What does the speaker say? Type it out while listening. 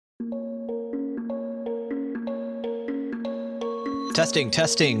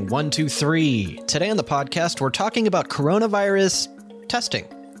Testing, 1, 2, 3. Today on the podcast, we're talking about coronavirus testing.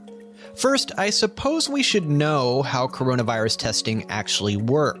 First, I suppose we should know how coronavirus testing actually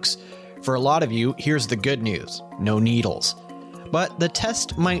works. For a lot of you, here's the good news: no needles. But the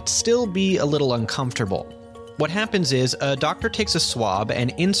test might still be a little uncomfortable. What happens is a doctor takes a swab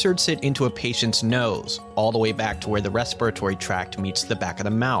and inserts it into a patient's nose, all the way back to where the respiratory tract meets the back of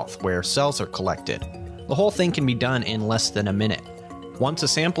the mouth, where cells are collected. The whole thing can be done in less than a minute. Once a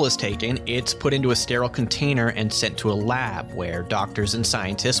sample is taken, it's put into a sterile container and sent to a lab, where doctors and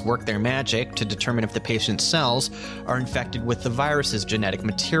scientists work their magic to determine if the patient's cells are infected with the virus's genetic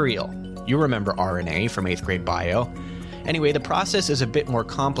material. You remember RNA from 8th grade bio. Anyway, the process is a bit more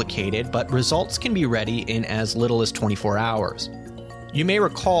complicated, but results can be ready in as little as 24 hours. You may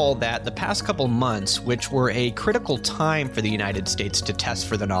recall that the past couple months, which were a critical time for the United States to test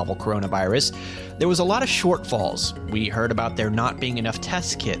for the novel coronavirus, there was a lot of shortfalls. We heard about there not being enough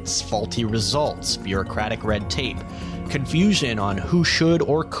test kits, faulty results, bureaucratic red tape, confusion on who should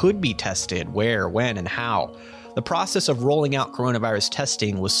or could be tested, where, when, and how. The process of rolling out coronavirus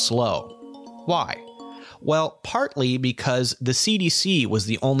testing was slow. Why? Well, partly because the CDC was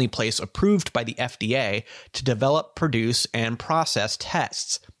the only place approved by the FDA to develop, produce, and process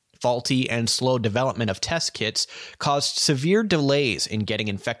tests. Faulty and slow development of test kits caused severe delays in getting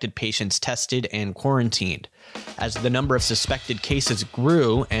infected patients tested and quarantined. As the number of suspected cases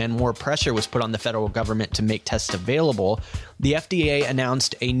grew and more pressure was put on the federal government to make tests available, the FDA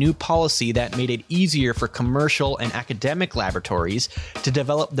announced a new policy that made it easier for commercial and academic laboratories to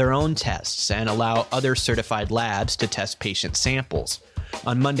develop their own tests and allow other certified labs to test patient samples.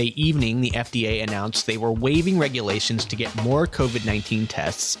 On Monday evening, the FDA announced they were waiving regulations to get more COVID-19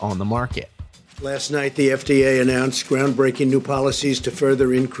 tests on the market. Last night, the FDA announced groundbreaking new policies to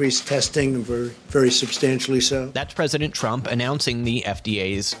further increase testing, very substantially so. That's President Trump announcing the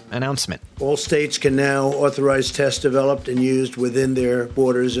FDA's announcement. All states can now authorize tests developed and used within their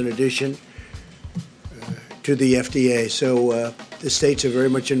borders in addition to the FDA. So the states are very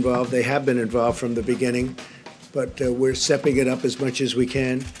much involved. They have been involved from the beginning, but we're stepping it up as much as we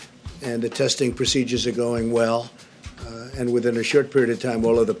can, and the testing procedures are going well. And within a short period of time,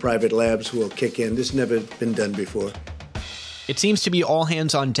 all of the private labs will kick in. This has never been done before. It seems to be all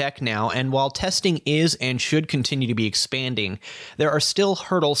hands on deck now, and while testing is and should continue to be expanding, there are still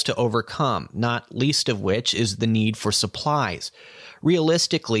hurdles to overcome, not least of which is the need for supplies.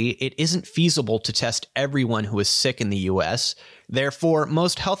 Realistically, it isn't feasible to test everyone who is sick in the U.S. Therefore,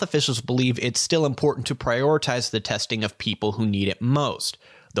 most health officials believe it's still important to prioritize the testing of people who need it most.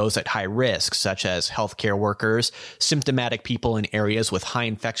 Those at high risk, such as healthcare workers, symptomatic people in areas with high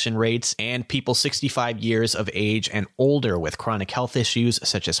infection rates, and people 65 years of age and older with chronic health issues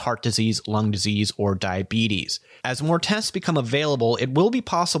such as heart disease, lung disease, or diabetes. As more tests become available, it will be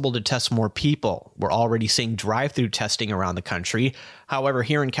possible to test more people. We're already seeing drive-through testing around the country. However,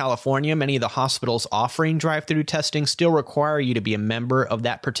 here in California, many of the hospitals offering drive-through testing still require you to be a member of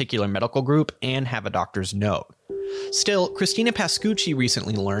that particular medical group and have a doctor's note. Still, Christina Pascucci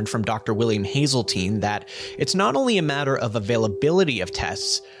recently learned from Dr. William Haseltine that it's not only a matter of availability of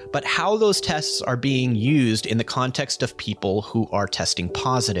tests, but how those tests are being used in the context of people who are testing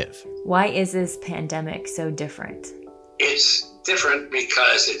positive. Why is this pandemic so different? It's different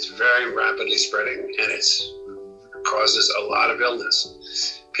because it's very rapidly spreading and it causes a lot of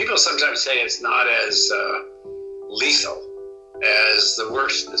illness. People sometimes say it's not as lethal as the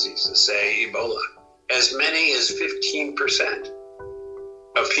worst diseases, say Ebola. As many as 15%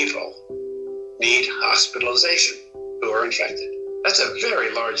 of people need hospitalization who are infected. That's a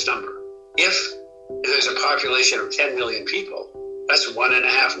very large number. If there's a population of 10 million people, that's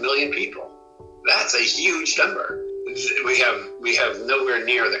 1.5 million people. That's a huge number. We have nowhere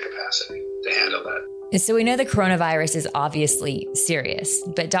near the capacity to handle that. So we know the coronavirus is obviously serious,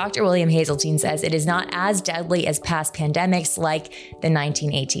 but Dr. William Haseltine says it is not as deadly as past pandemics like the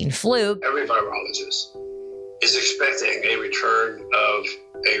 1918 flu. Every virologist is expecting a return of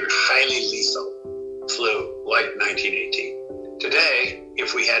a highly lethal flu like 1918. Today,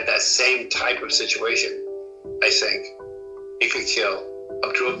 if we had that same type of situation, I think it could kill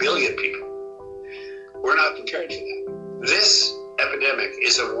up to 1 billion people. We're not prepared for that. This epidemic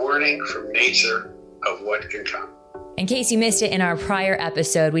is a warning from nature of what can come. In case you missed it in our prior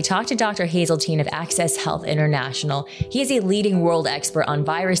episode, we talked to Dr. Haseltine of Access Health International. He is a leading world expert on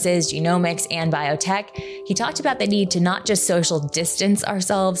viruses, genomics, and biotech. He talked about the need to not just social distance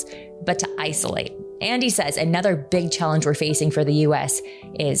ourselves, but to isolate. And he says another big challenge we're facing for the U.S.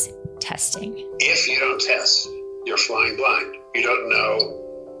 is testing. If you don't test, you're flying blind. You don't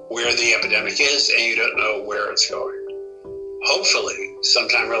know where the epidemic is and you don't know where it's going. Hopefully,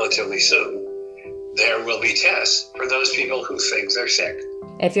 sometime relatively soon, there will be tests for those people who think they're sick.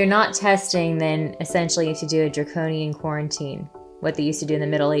 If you're not testing, then essentially you have to do a draconian quarantine, what they used to do in the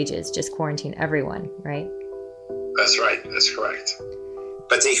Middle Ages, just quarantine everyone, right? That's right. That's correct.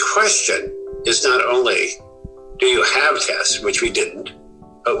 But the question is not only, do you have tests, which we didn't,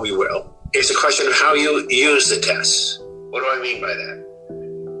 but we will. It's a question of how you use the tests. What do I mean by that?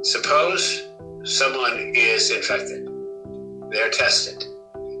 Suppose someone is infected. They're tested.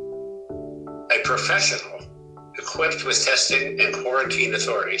 A professional equipped with testing and quarantine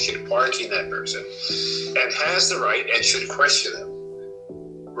authority should quarantine that person and has the right and should question them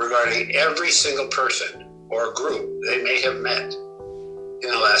regarding every single person or group they may have met in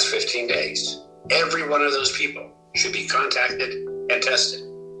the last 15 days. Every one of those people should be contacted and tested.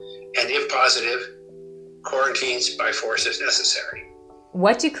 And if positive, quarantines by force if necessary.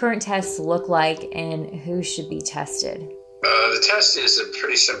 What do current tests look like and who should be tested? The test is a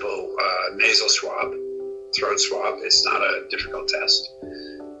pretty simple nasal swab, throat swab. It's not a difficult test.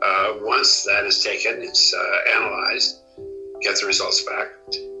 Once that is taken, it's analyzed, get the results back.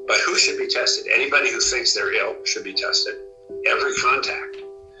 But who should be tested? Anybody who thinks they're ill should be tested. Every contact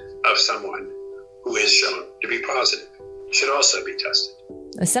of someone who is shown to be positive should also be tested.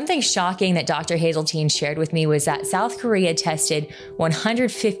 Something shocking that Dr. Haseltine shared with me was that South Korea tested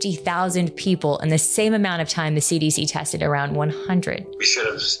 150,000 people in the same amount of time the CDC tested around 100. We should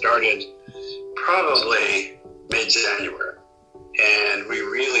have started probably mid-January, and we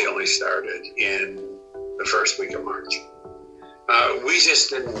really only started in the first week of March. We just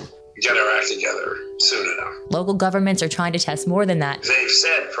didn't get our act together soon enough. Local governments are trying to test more than that. They've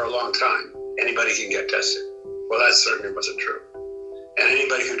said for a long time, anybody can get tested. Well, that certainly wasn't true. And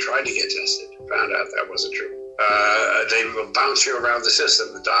anybody who tried to get tested found out that wasn't true. They will bounce you around the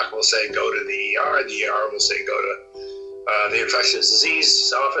system. The doc will say, go to the ER. The ER will say, go to the infectious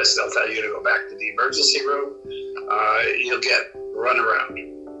disease office. They'll tell you to go back to the emergency room. You'll get run around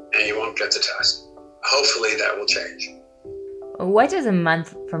and you won't get the test. Hopefully that will change. What does a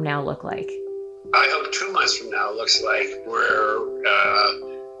month from now look like? I hope 2 months from now looks like we're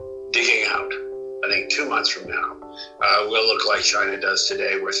digging out. I think 2 months from now will look like China does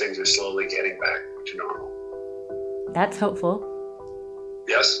today, where things are slowly getting back to normal. That's hopeful.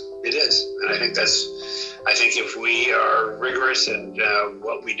 Yes, it is. And I think if we are rigorous in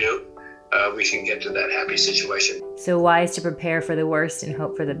what we do, we can get to that happy situation. So wise to prepare for the worst and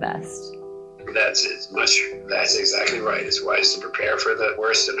hope for the best. That's exactly right. It's wise to prepare for the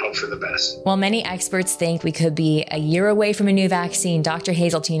worst and hope for the best. While many experts think we could be a year away from a new vaccine, Dr.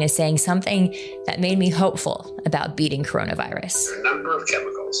 Haseltine is saying something that made me hopeful about beating coronavirus. There are a number of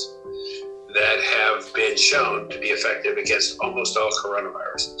chemicals that have been shown to be effective against almost all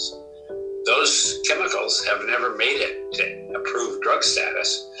coronaviruses. Those chemicals have never made it to approved drug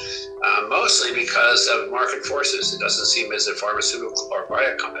status, mostly because of market forces. It doesn't seem as if pharmaceutical or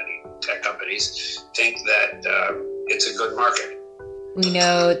tech companies think that it's a good market. We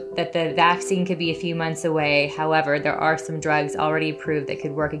know that the vaccine could be a few months away. However, there are some drugs already approved that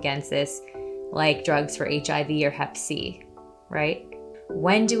could work against this, like drugs for HIV or Hep C, right?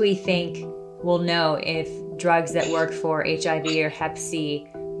 When do we think we'll know if drugs that work for HIV or Hep C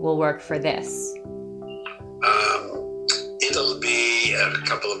will work for this? It'll be a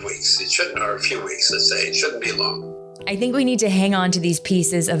couple of weeks. It shouldn't, or a few weeks, let's say. It shouldn't be long. I think we need to hang on to these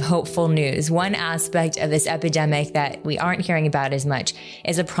pieces of hopeful news. One aspect of this epidemic that we aren't hearing about as much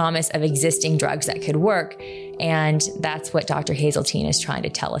is a promise of existing drugs that could work. And that's what Dr. Haseltine is trying to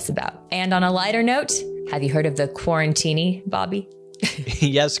tell us about. And on a lighter note, have you heard of the Quarantini, Bobby?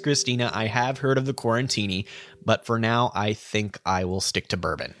 Yes, Christina, I have heard of the Quarantini, but for now, I think I will stick to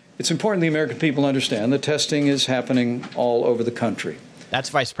bourbon. It's important the American people understand that testing is happening all over the country. That's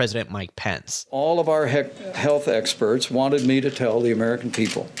Vice President Mike Pence. All of our health experts wanted me to tell the American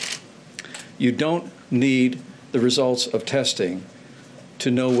people, you don't need the results of testing to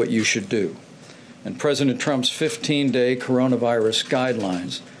know what you should do. And President Trump's 15-day coronavirus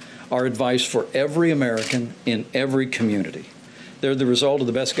guidelines are advice for every American in every community. They're the result of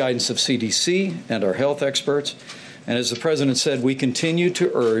the best guidance of CDC and our health experts. And as the President said, we continue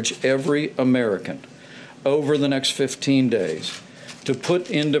to urge every American over the next 15 days to put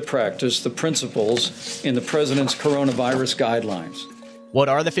into practice the principles in the President's coronavirus guidelines. What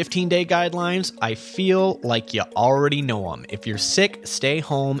are the 15-day guidelines? I feel like you already know them. If you're sick, stay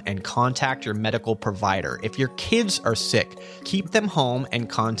home and contact your medical provider. If your kids are sick, keep them home and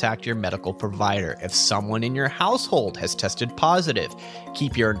contact your medical provider. If someone in your household has tested positive,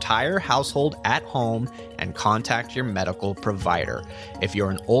 keep your entire household at home and contact your medical provider. If you're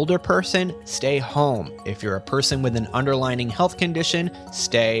an older person, stay home. If you're a person with an underlying health condition,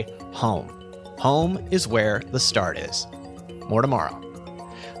 stay home. Home is where the start is. More tomorrow.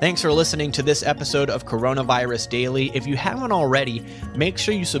 Thanks for listening to this episode of Coronavirus Daily. If you haven't already, make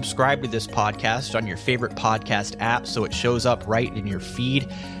sure you subscribe to this podcast on your favorite podcast app so it shows up right in your feed.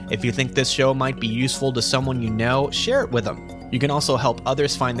 If you think this show might be useful to someone you know, share it with them. You can also help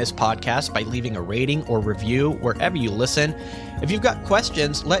others find this podcast by leaving a rating or review wherever you listen. If you've got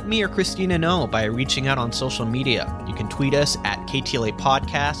questions, let me or Christina know by reaching out on social media. You can tweet us at KTLA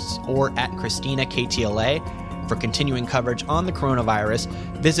Podcasts or at Christina KTLA. For continuing coverage on the coronavirus,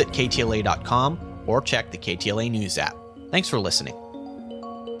 visit ktla.com or check the KTLA News app. Thanks for listening.